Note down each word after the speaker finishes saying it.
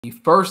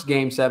first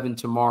Game 7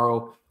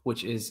 tomorrow,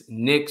 which is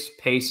Knicks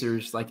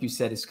Pacers. Like you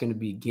said, it's going to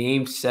be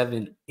Game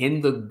 7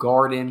 in the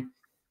Garden.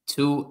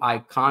 Two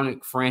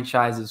iconic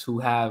franchises who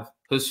have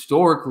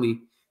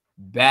historically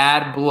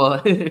bad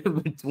blood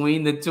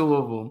between the two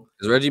of them.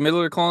 Is Reggie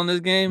Miller calling this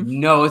game?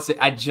 No,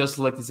 I just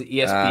looked. It's an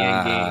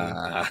ESPN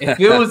game. If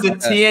it was a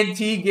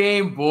TNT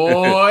game,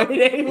 boy,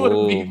 they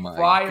would be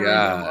firing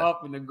them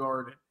up in the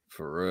Garden.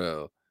 For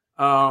real.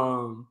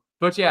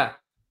 But yeah,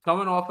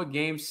 coming off of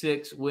Game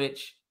 6,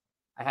 which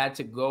I had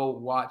to go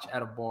watch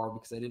at a bar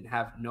because I didn't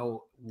have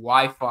no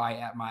Wi-Fi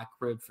at my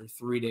crib for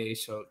 3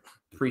 days. So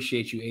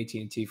appreciate you,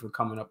 AT&T, for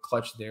coming up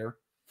clutch there.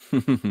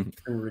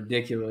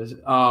 Ridiculous.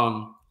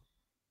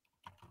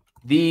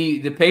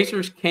 The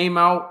Pacers came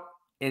out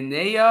and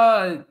they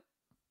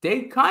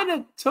kind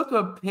of took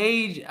a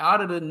page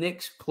out of the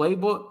Knicks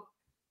playbook.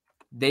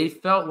 They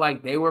felt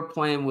like they were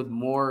playing with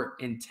more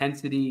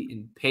intensity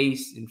and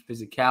pace and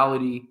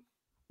physicality,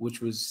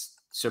 which was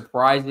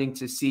surprising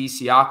to see.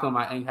 Siakam,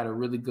 I think, had a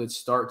really good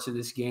start to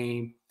this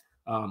game.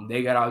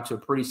 They got out to a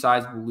pretty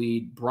sizable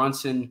lead.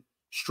 Brunson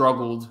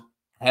struggled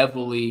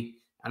heavily.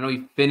 I know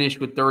he finished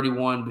with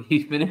 31, but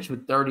he finished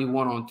with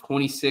 31 on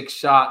 26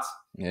 shots.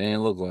 It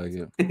didn't look like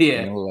it.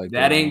 Yeah,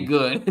 that ain't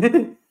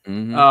good.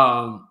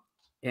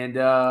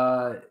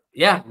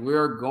 Yeah,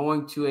 we're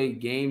going to a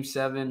Game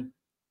 7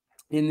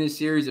 in this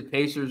series. The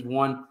Pacers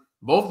won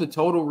both the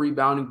total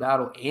rebounding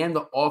battle and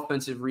the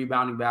offensive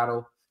rebounding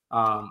battle,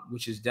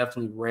 which is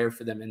definitely rare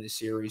for them in this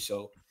series.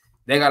 So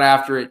they got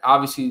after it.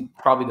 Obviously,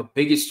 probably the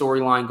biggest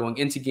storyline going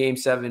into Game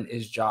 7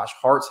 is Josh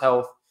Hart's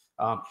health.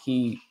 I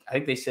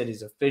think they said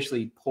he's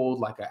officially pulled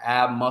like an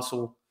ab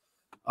muscle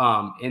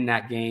in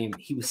that game.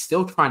 He was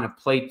still trying to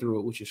play through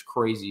it, which is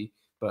crazy.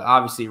 But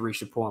obviously, it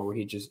reached a point where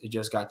it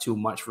just got too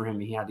much for him,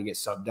 and he had to get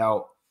subbed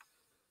out.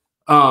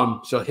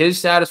 So his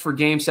status for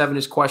Game 7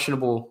 is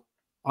questionable.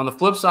 On the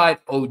flip side,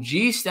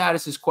 OG's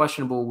status is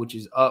questionable, which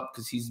is up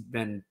because he's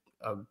been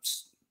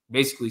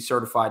basically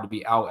certified to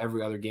be out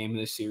every other game in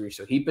this series.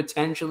 So he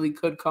potentially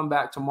could come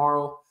back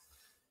tomorrow.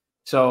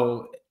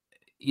 So,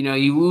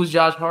 you lose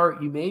Josh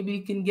Hart, you maybe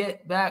can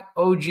get back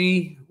OG.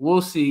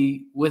 We'll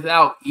see.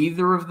 Without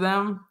either of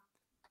them,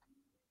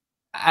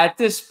 at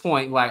this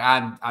point, like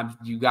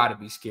you got to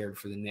be scared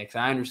for the Knicks.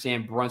 I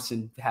understand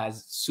Brunson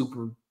has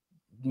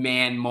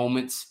Superman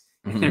moments,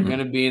 and they're going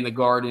to be in the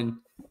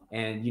Garden.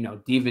 And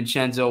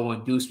DiVincenzo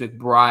and Deuce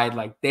McBride,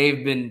 like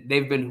they've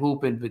been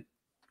hooping, but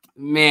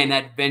man,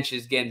 that bench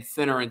is getting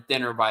thinner and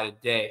thinner by the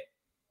day.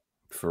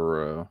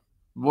 For real.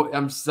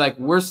 I'm just like,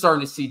 we're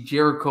starting to see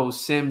Jericho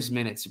Sims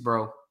minutes,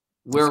 bro.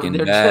 They're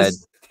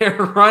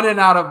running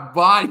out of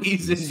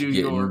bodies in New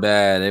York. Getting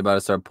bad. They about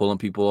to start pulling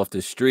people off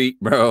the street,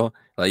 bro.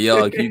 Like,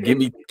 yo, can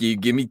you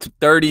give me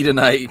 30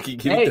 tonight? Can you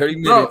give me 30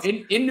 minutes? Bro,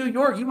 in New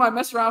York, you might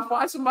mess around and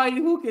find somebody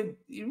who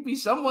can be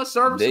somewhat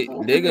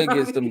serviceable. They gonna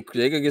get some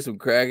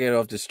crackhead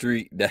off the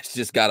street that's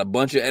just got a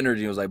bunch of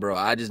energy. It was like, bro,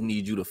 I just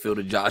need you to fill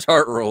the Josh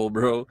Hart role,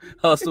 bro.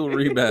 Hustle,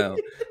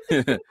 rebound.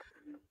 So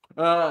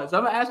I'm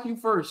gonna ask you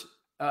first.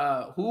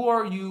 Who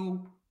are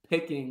you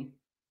picking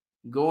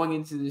going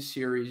into this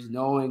series,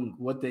 knowing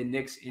what the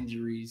Knicks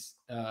injuries,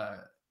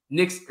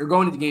 Knicks are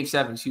going into Game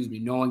 7,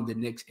 knowing the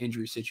Knicks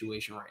injury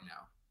situation right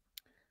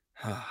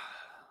now?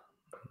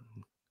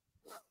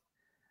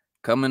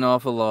 Coming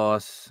off a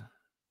loss,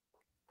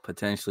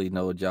 potentially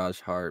no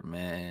Josh Hart,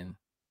 man.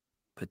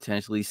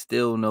 Potentially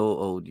still no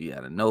OG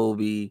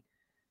Anunoby.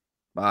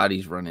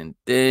 Bodies running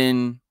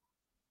thin.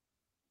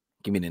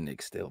 Give me the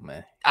Knicks still,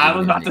 man. I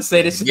was about to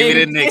say the same thing. Give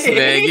me the Knicks,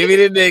 man. Give me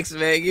the Knicks,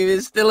 man. Give me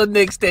still a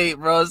Knicks tape,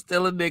 bro.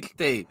 Still a Knicks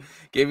tape.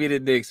 Give me the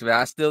Knicks, man.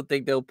 I still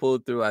think they'll pull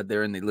through out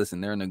there. And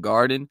they're in the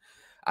Garden.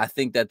 I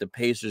think that the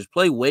Pacers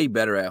play way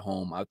better at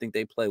home. I think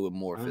they play with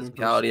more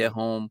physicality 100%. At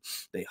home.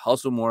 They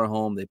hustle more at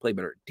home. They play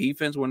better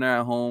defense when they're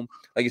at home.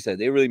 Like you said,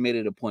 they really made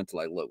it a point to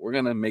like, look, we're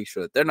gonna make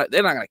sure that they're not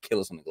gonna kill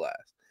us on the glass.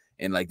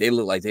 And like they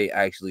look like they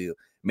actually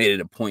made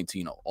it a point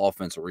to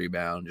offensive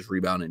rebound, just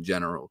rebound in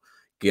general.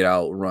 Get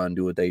out, run,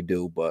 do what they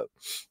do. But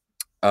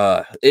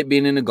it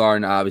being in the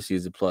Garden obviously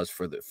is a plus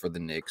for the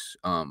Knicks.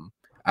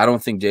 I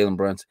don't think Jalen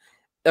Brunson.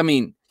 I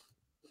mean,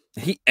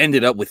 he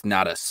ended up with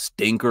not a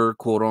stinker,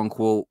 quote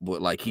unquote,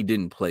 but like he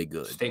didn't play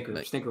good.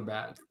 Stinker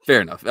bad.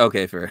 Fair enough.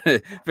 Okay, fair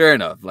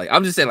enough. Like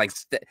I'm just saying, like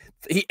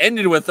he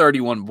ended with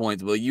 31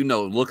 points, but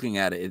looking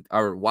at it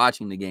or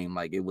watching the game,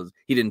 like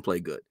he didn't play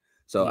good.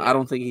 So yeah. I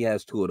don't think he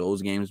has two of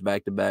those games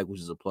back to back, which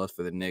is a plus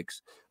for the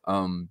Knicks.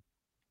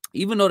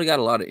 Even though they got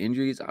a lot of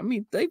injuries, I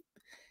mean,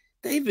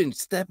 they've been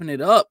stepping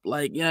it up.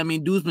 Like, Deuce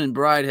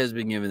McBride has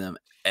been giving them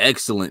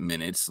excellent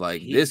minutes.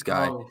 Like, this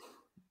guy,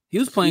 he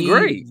was playing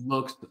great.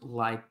 Looks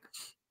like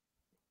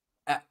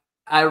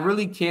I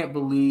really can't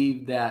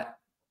believe that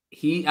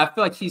I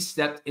feel like he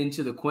stepped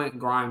into the Quentin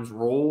Grimes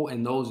role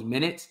in those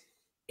minutes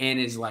and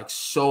is like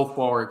so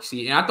far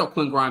exceeded. And I thought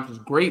Quentin Grimes was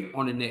great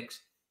on the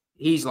Knicks.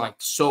 He's like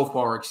so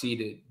far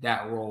exceeded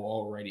that role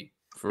already.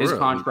 His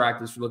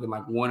contract is looking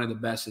like one of the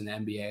best in the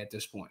NBA at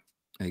this point.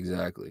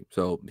 Exactly.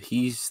 So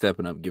he's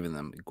stepping up, giving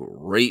them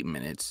great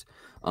minutes.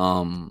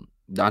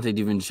 Dante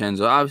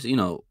DiVincenzo,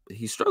 obviously,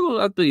 he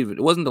struggled. I believe it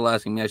wasn't the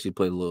last game. He actually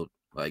played a little,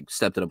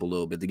 stepped it up a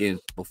little bit. The games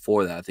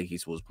before that, I think he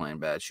was playing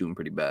bad, shooting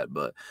pretty bad.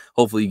 But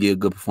hopefully, you get a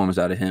good performance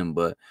out of him.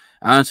 But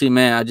honestly,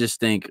 man, I just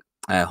think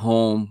at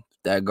home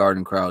that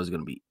Garden crowd is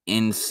going to be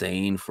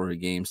insane for a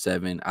Game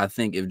 7. I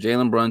think if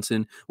Jalen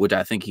Brunson, which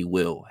I think he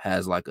will,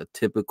 has like a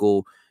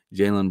typical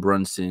Jalen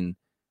Brunson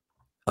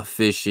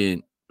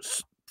efficient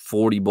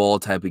 40 ball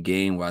type of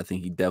game, where I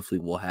think he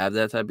definitely will have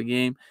that type of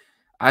game.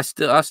 I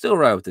still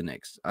ride with the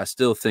Knicks. I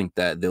still think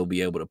that they'll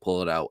be able to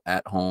pull it out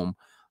at home.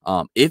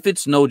 If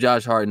it's no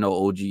Josh Hart,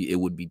 no OG, it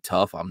would be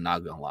tough. I'm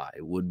not gonna lie,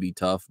 it would be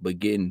tough. But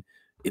getting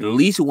at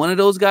least one of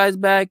those guys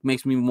back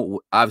makes me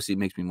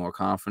more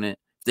confident.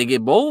 If they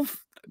get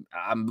both,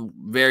 I'm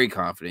very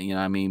confident. You know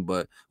what I mean?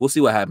 But we'll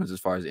see what happens as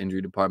far as the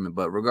injury department.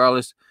 But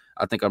regardless,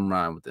 I think I'm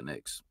riding with the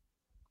Knicks.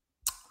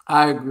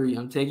 I agree.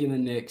 I'm taking the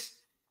Knicks.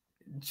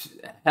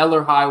 Hell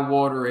or high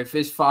water. If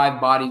it's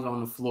 5 bodies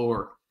on the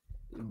floor,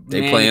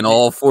 they playing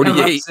all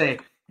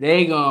 48.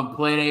 They gonna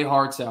play their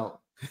hearts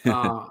out.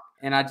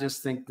 And I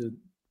just think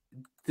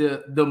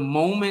the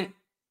moment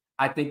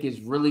I think is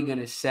really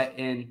gonna set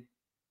in.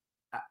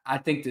 I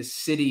think the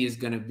city is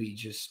gonna be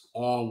just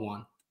on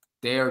one.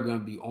 They are gonna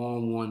be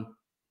on one,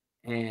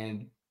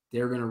 and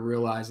they're gonna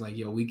realize like,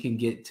 yo, we can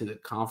get to the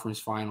conference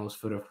finals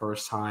for the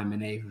first time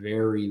in a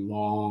very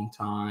long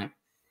time.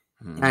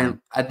 And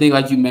I think,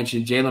 like you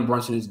mentioned, Jalen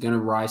Brunson is going to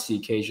rise to the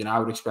occasion. I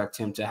would expect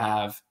him to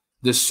have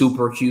the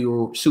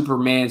superhero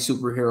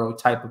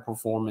type of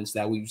performance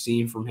that we've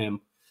seen from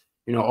him,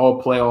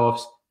 all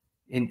playoffs.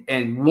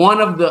 And one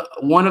of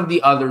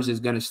the others is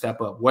going to step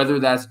up, whether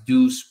that's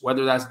Deuce,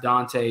 whether that's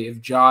Dante. If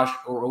Josh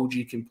or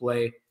OG can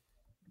play,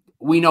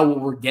 we know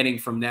what we're getting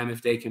from them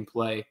if they can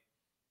play.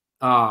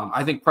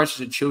 I think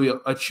Precious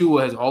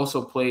Achiuwa has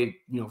also played,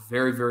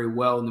 very, very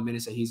well in the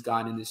minutes that he's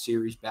gotten in this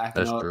series,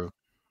 backing up. True.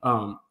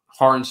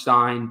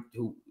 Hartenstein,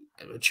 who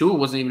Achiuwa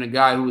wasn't even a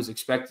guy who was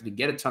expected to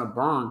get a ton of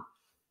burn.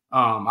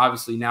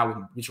 Obviously now with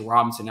Mitchell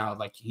Robinson now,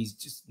 like he's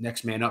just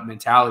next man up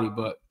mentality,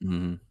 but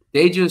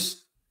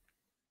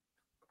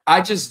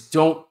I just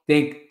don't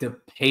think the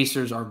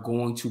Pacers are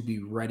going to be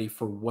ready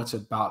for what's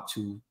about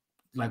to,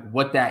 like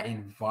what that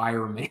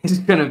environment is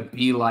going to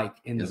be like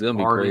in the Garden. It's going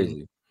to be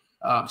crazy.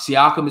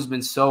 Siakam has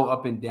been so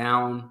up and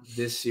down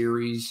this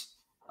series.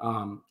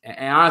 And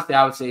honestly,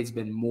 I would say it's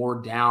been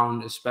more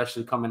down,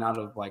 especially coming out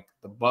of like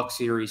the Bucks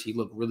series. He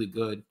looked really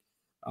good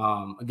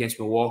against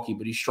Milwaukee,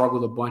 but he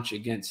struggled a bunch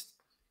against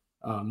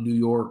New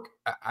York.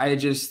 I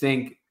just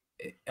think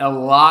a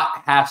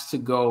lot has to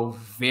go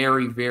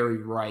very, very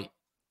right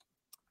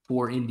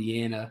for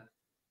Indiana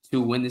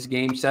to win this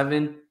Game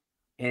 7.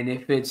 And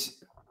if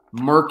it's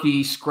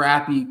murky,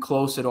 scrappy,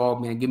 close at all,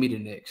 man, give me the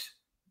Knicks.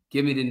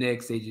 Give me the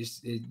Knicks.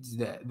 It's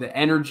the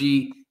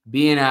energy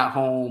being at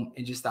home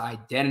and just the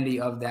identity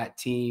of that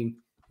team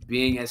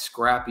being as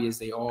scrappy as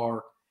they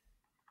are,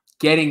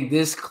 getting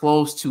this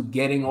close to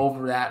getting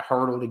over that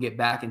hurdle to get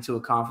back into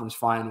a conference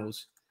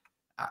finals.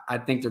 I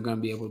think they're going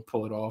to be able to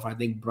pull it off. I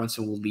think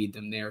Brunson will lead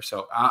them there.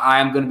 So I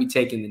am going to be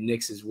taking the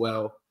Knicks as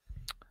well.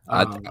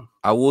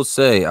 I will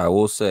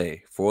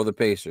say for the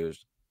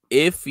Pacers,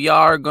 if y'all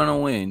are going to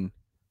win,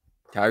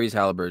 Tyrese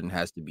Halliburton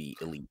has to be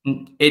elite.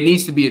 It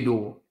needs to be a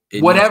duel.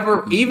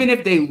 Whatever, even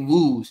if they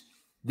lose,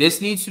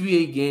 this needs to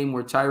be a game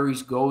where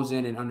Tyrese goes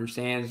in and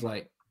understands,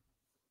 like,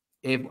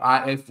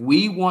 if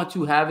we want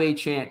to have a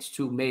chance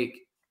to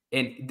make,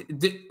 and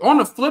on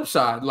the flip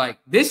side, like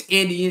this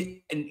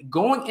Indian, and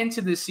going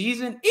into the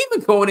season,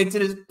 even going into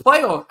this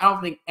playoff, I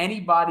don't think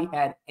anybody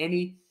had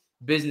any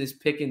business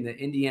picking the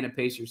Indiana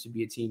Pacers to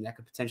be a team that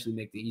could potentially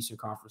make the Eastern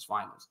Conference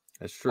Finals.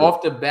 That's true.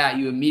 Off the bat,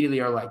 you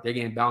immediately are like, they're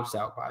getting bounced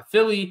out by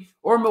Philly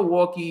or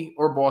Milwaukee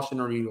or Boston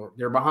or New York.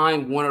 They're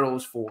behind one of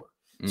those 4.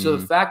 So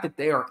the fact that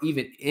they are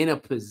even in a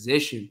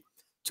position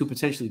to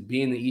potentially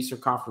be in the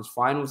Eastern Conference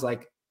Finals,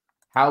 like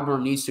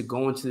Halliburton needs to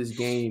go into this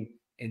game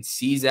and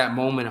seize that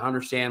moment and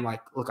understand,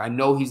 like, look, I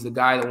know he's the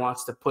guy that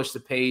wants to push the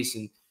pace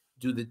and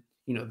do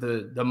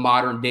the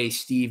modern day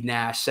Steve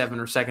Nash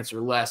 7 seconds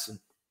or less and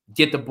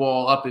get the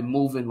ball up and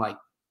moving, like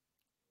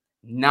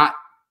not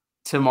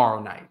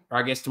tomorrow night, or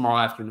I guess tomorrow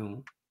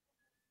afternoon.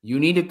 You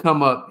need to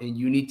come up and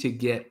you need to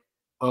get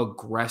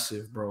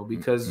aggressive, bro,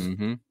 because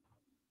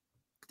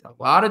a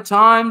lot of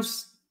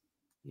times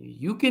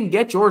you can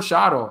get your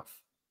shot off.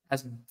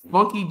 As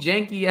funky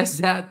janky as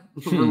that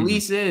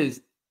release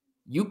is,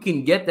 you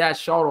can get that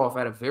shot off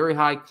at a very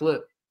high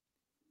clip.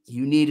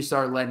 You need to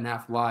start letting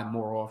that fly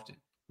more often,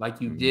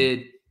 like you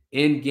did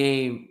in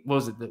game. What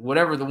was it?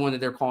 Whatever the one that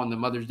they're calling the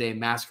Mother's Day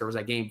Massacre, was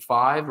that Game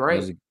 5,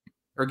 right?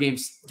 Or game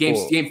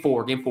 4. Game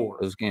 4.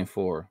 It was Game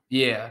 4.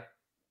 Yeah,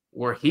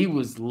 where he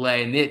was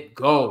letting it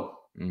go.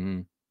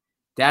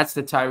 That's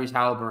the Tyrese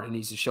Halliburton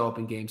needs to show up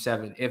in Game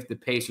 7 if the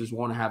Pacers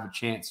want to have a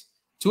chance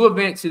to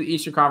advance to the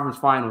Eastern Conference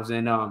Finals.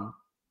 And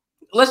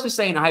let's just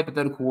say in a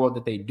hypothetical world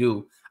that they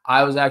do.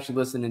 I was actually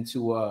listening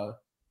to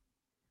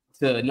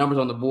numbers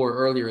on the board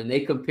earlier, and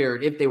they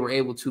compared if they were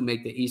able to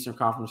make the Eastern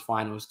Conference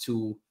Finals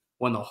to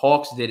when the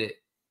Hawks did it,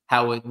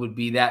 how it would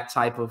be that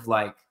type of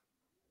like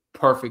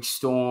perfect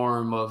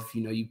storm of,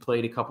 you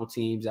played a couple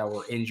teams that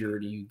were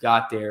injured and you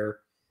got there.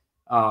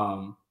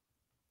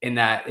 And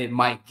that it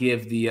might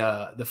give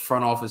the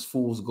front office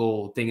fool's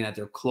gold, thinking that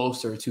they're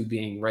closer to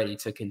being ready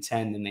to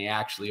contend than they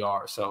actually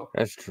are. So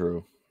that's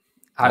true.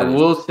 I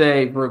will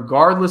say,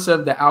 regardless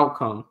of the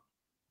outcome,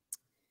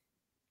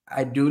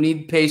 I do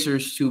need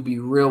Pacers to be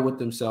real with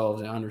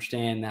themselves and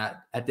understand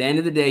that at the end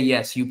of the day,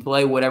 yes, you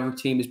play whatever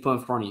team is put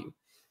in front of you.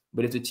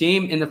 But if the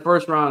team in the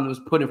first round was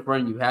put in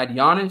front of you had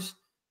Giannis,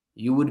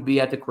 you would be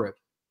at the crib.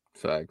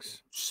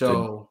 Facts.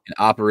 So and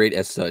operate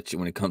as such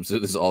when it comes to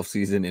this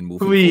offseason and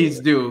moving please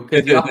forward. do,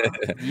 because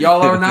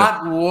y'all are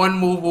not one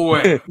move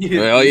away.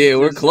 Oh yeah,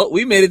 we're close.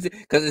 We made it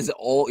because it's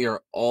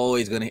you're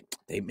always gonna.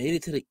 They made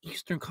it to the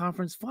Eastern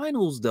Conference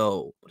Finals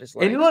though, but it's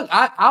like, and look,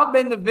 I've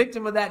been the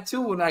victim of that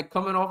too. When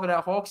coming off of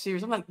that Hawks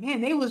series, I'm like, man,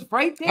 they was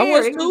right there. I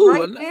was it too. was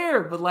right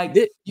there, but like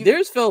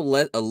theirs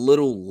felt a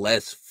little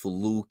less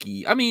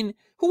fluky. I mean,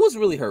 who was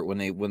really hurt when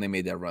they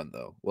made that run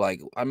though?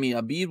 Like, I mean,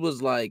 Embiid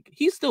was like,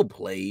 he still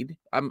played.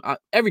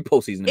 Every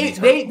postseason.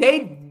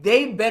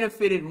 They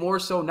benefited more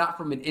so not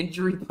from an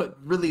injury, but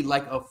really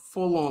like a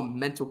full-on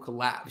mental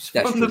collapse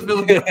from the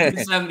Philadelphia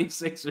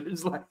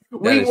 76ers. Like,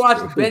 we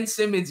watched Ben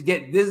Simmons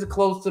get this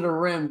close to the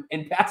rim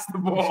and pass the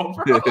ball,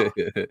 bro.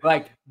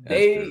 Like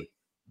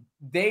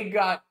they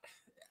got,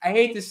 I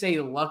hate to say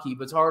lucky,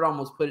 but it's hard to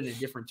almost put in a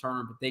different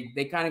term, but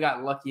they kind of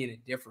got lucky in a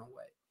different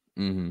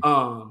way.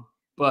 Mm-hmm.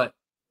 But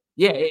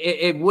yeah,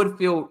 it would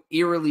feel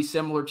eerily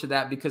similar to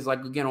that because,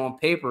 like, again, on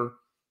paper,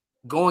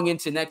 going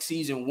into next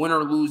season, win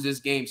or lose this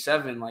game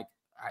 7, like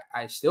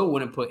I still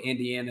wouldn't put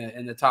Indiana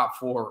in the top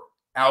 4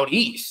 out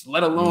east,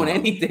 let alone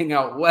anything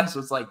out west. So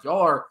it's like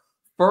y'all are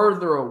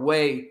further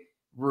away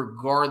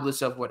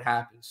regardless of what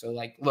happens. So,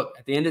 like, look,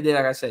 at the end of the day,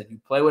 like I said, you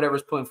play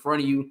whatever's put in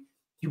front of you.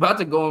 You're about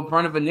to go in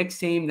front of a Knicks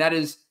team that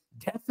is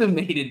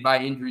decimated by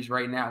injuries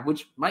right now,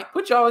 which might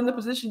put y'all in the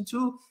position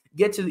to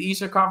get to the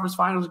Eastern Conference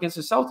Finals against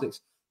the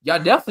Celtics. Y'all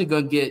definitely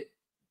gonna get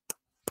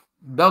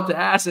belt to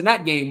ass in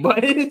that game,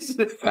 but it's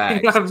you know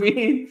what I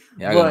mean.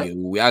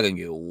 Y'all gonna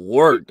get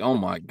worked. Oh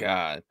my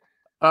god.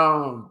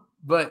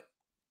 But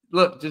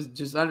look,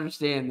 just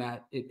understand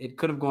that it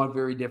could have gone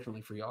very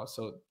differently for y'all.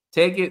 So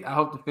take it. I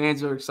hope the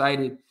fans are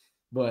excited,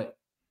 but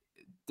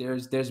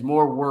there's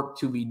more work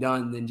to be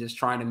done than just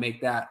trying to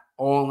make that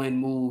all-in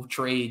move,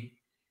 trade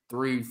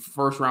 3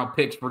 first-round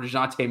picks for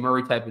DeJounte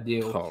Murray type of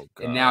deal.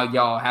 And now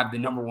y'all have the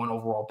number 1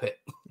 overall pick.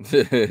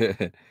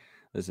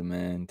 Listen,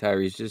 man,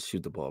 Tyrese, just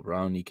shoot the ball, bro.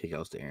 I don't need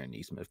kickouts to Aaron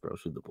Nesmith, bro.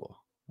 Shoot the ball.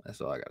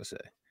 That's all I gotta say.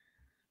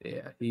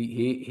 Yeah,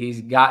 he's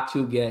got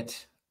to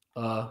get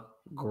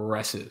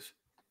aggressive.